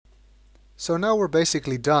So now we're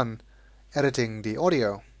basically done editing the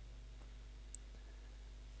audio.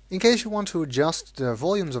 In case you want to adjust the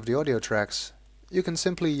volumes of the audio tracks, you can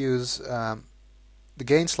simply use the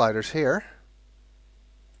gain sliders here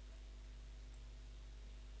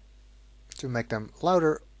to make them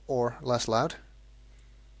louder or less loud.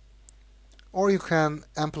 Or you can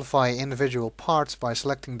amplify individual parts by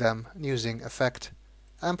selecting them using Effect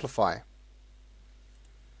Amplify.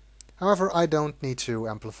 However, I don't need to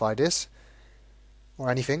amplify this or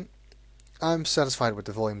anything. I'm satisfied with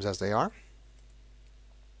the volumes as they are.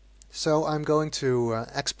 So I'm going to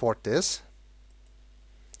export this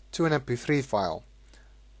to an MP3 file.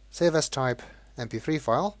 Save as type MP3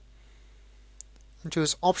 file and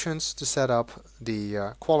choose options to set up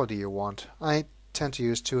the quality you want. I tend to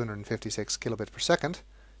use 256 kilobit per second.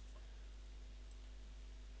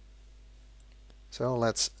 So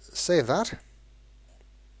let's save that.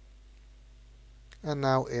 And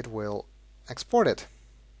now it will export it.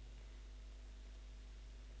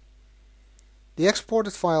 The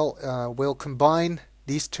exported file will combine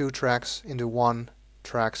these two tracks into one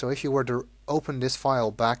track. So if you were to open this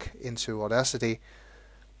file back into Audacity,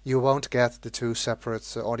 you won't get the two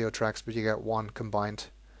separate audio tracks, but you get one combined.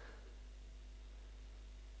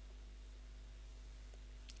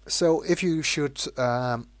 So if you should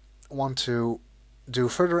want to do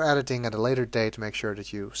further editing at a later date, make sure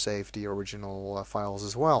that you save the original files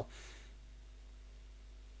as well.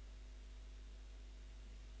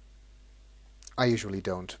 I usually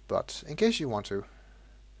don't, but in case you want to.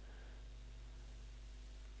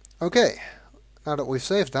 Okay, now that we've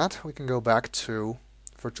saved that, we can go back to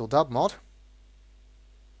Virtual.mod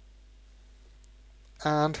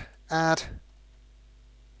and add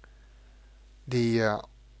the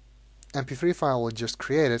MP3 file we just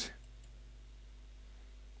created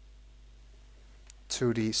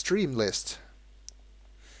to the stream list.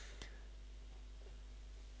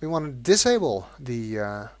 We want to disable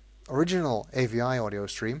the original AVI audio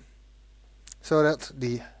stream so that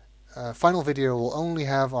the final video will only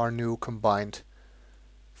have our new combined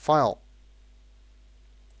file.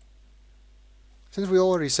 Since we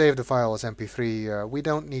already saved the file as MP3, we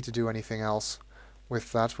don't need to do anything else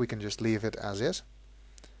with that. We can just leave it as is.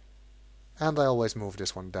 And I always move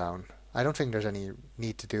this one down. I don't think there's any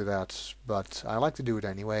need to do that, but I like to do it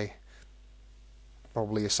anyway.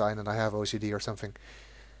 Probably a sign that I have OCD or something.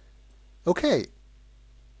 Okay.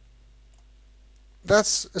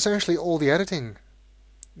 That's essentially all the editing.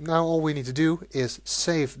 Now all we need to do is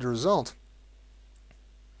save the result.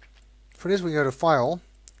 For this we go to File,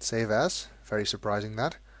 Save As, very surprising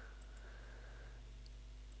that.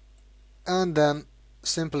 And then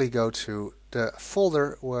simply go to the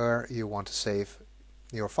folder where you want to save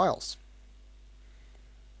your files.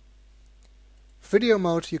 Video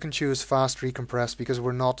mode you can choose fast recompress because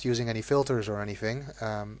we're not using any filters or anything.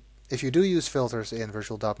 If you do use filters in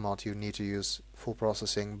Virtual.mod you need to use full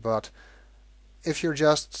processing, but if you're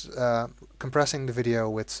just compressing the video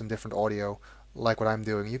with some different audio like what I'm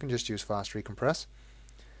doing, you can just use fast recompress.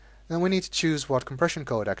 Then we need to choose what compression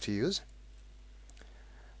codec to use,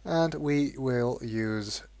 and we will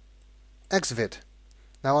use XVID.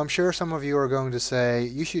 Now I'm sure some of you are going to say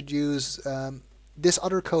you should use this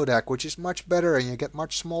other codec which is much better and you get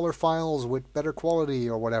much smaller files with better quality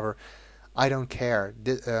or whatever. I don't care.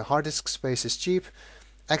 Hard disk space is cheap,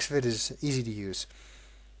 XVID is easy to use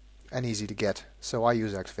and easy to get, so I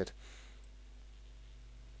use XVID.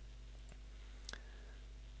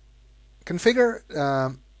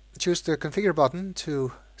 Configure, choose the configure button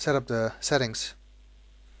to set up the settings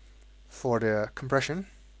for the compression.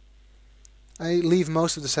 I leave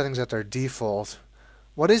most of the settings at their default.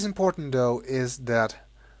 What is important though is that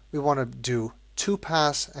we want to do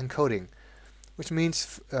 2-pass encoding, which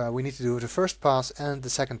means we need to do the first pass and the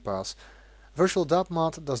second pass.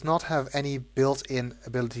 Virtual.mod does not have any built-in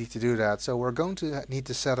ability to do that, so we're going to need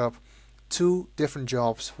to set up two different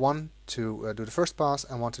jobs, one to do the first pass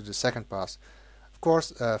and one to do the second pass. Of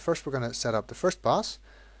course, first we're going to set up the first pass,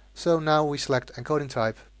 so now we select encoding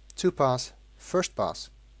type, 2-pass, first pass.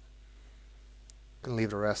 You can leave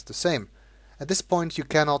the rest the same. At this point you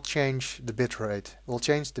cannot change the bitrate. We'll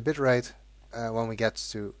change the bitrate when we get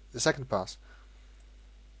to the second pass.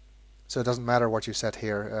 So it doesn't matter what you set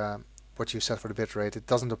here, what you set for the bitrate, it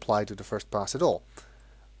doesn't apply to the first pass at all.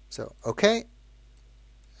 So OK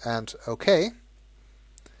and OK.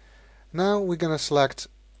 Now we're going to select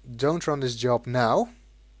don't run this job now,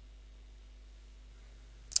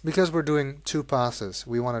 because we're doing 2 passes.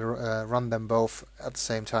 We want to run them both at the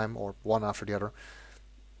same time or one after the other.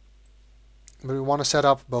 But we want to set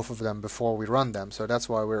up both of them before we run them, so that's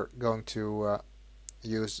why we're going to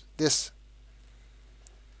use this.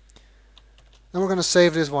 And we're going to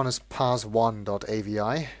save this one as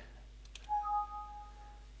pas1.avi.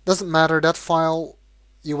 Doesn't matter, that file,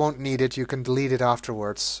 you won't need it, you can delete it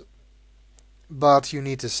afterwards. But you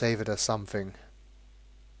need to save it as something.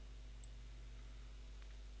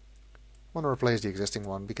 I want to replace the existing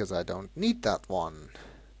one because I don't need that one.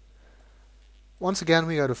 Once again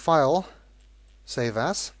we go to File, Save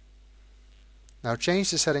As. Now change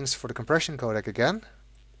the settings for the compression codec again.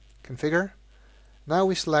 Configure. Now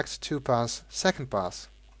we select 2-pass, second pass.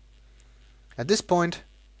 At this point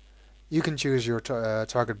you can choose your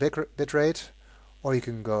target bitrate, or you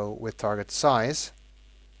can go with target size.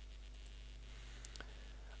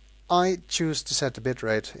 I choose to set the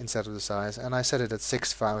bitrate instead of the size, and I set it at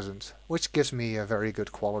 6000, which gives me a very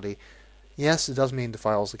good quality. Yes, it does mean the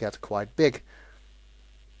files get quite big.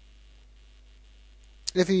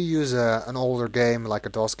 If you use an older game, like a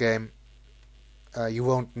DOS game, you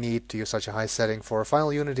won't need to use such a high setting. For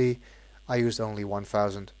Final Unity, I used only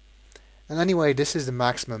 1000. And anyway, this is the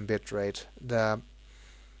maximum bitrate. The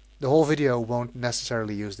whole video won't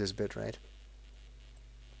necessarily use this bitrate.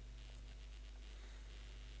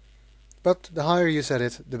 But the higher you set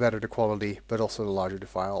it, the better the quality, but also the larger the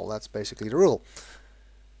file. That's basically the rule.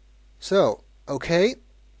 So, OK.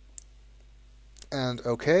 And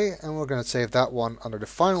OK, and we're going to save that one under the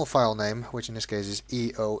final file name, which in this case is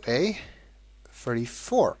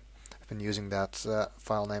EOA34. I've been using that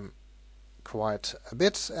file name quite a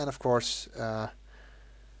bit, and of course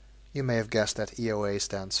you may have guessed that EOA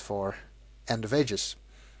stands for End of Ages.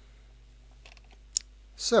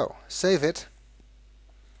 So, save it.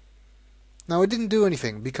 Now it didn't do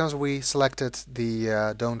anything because we selected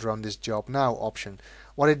the Don't Run This Job Now option.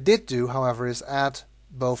 What it did do, however, is add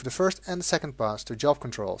both the first and the second pass to job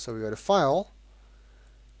control. So we go to File,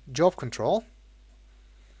 Job Control,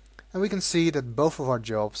 and we can see that both of our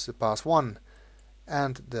jobs, the pass 1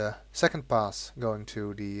 and the second pass going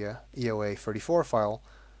to the EOA34 file,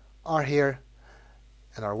 are here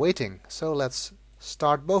and are waiting. So let's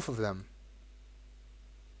start both of them.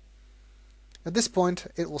 At this point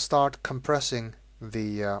it will start compressing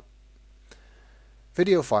the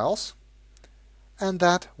video files, and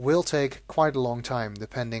that will take quite a long time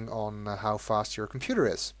depending on how fast your computer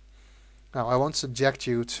is. Now I won't subject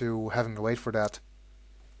you to having to wait for that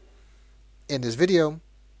in this video,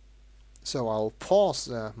 so I'll pause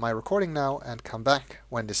my recording now and come back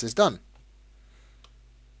when this is done.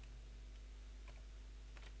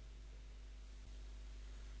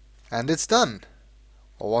 And it's done!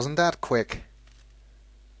 Well, wasn't that quick?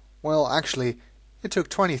 Well, actually, it took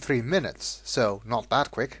 23 minutes, so not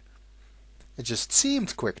that quick. It just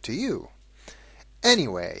seemed quick to you.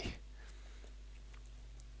 Anyway,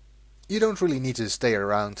 you don't really need to stay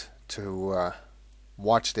around to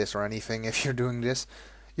watch this or anything if you're doing this.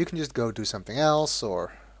 You can just go do something else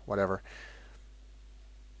or whatever.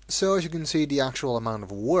 So as you can see, the actual amount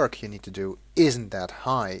of work you need to do isn't that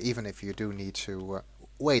high, even if you do need to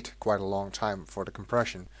wait quite a long time for the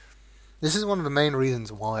compression. This is one of the main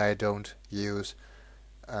reasons why I don't use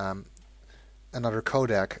another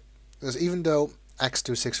codec, because even though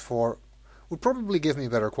X264 would probably give me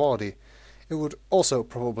better quality, it would also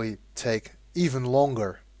probably take even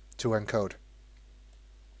longer to encode.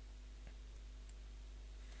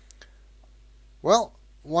 Well,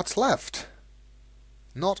 what's left?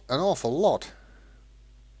 Not an awful lot.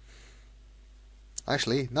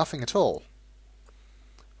 Actually, nothing at all.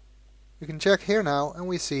 We can check here now and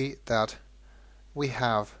we see that we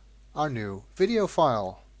have our new video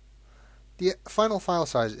file. The final file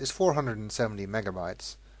size is 470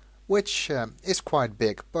 megabytes, which is quite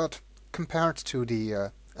big, but compared to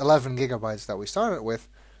the 11 gigabytes that we started with,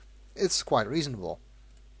 it's quite reasonable.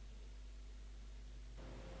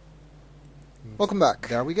 Welcome back.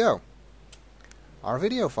 There we go. Our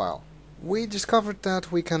video file. We discovered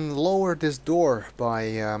that we can lower this door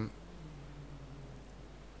by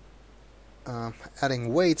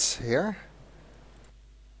adding weights here.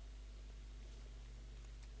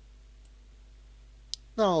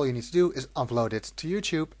 Now all you need to do is upload it to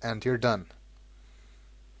YouTube and you're done.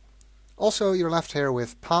 Also, you're left here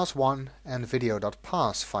with pass1 and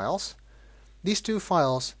video.pass files. These two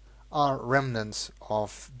files are remnants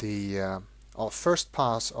of the first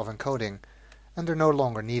pass of encoding, and they're no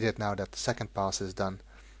longer needed now that the second pass is done,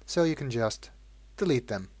 so you can just delete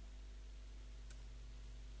them.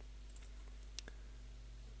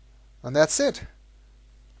 And that's it.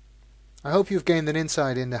 I hope you've gained an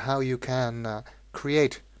insight into how you can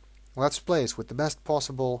create Let's Plays with the best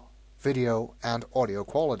possible video and audio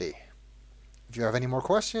quality. If you have any more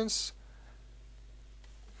questions,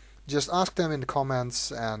 just ask them in the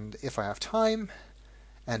comments, and if I have time,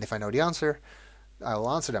 and if I know the answer, I will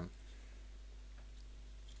answer them.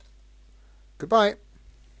 Goodbye.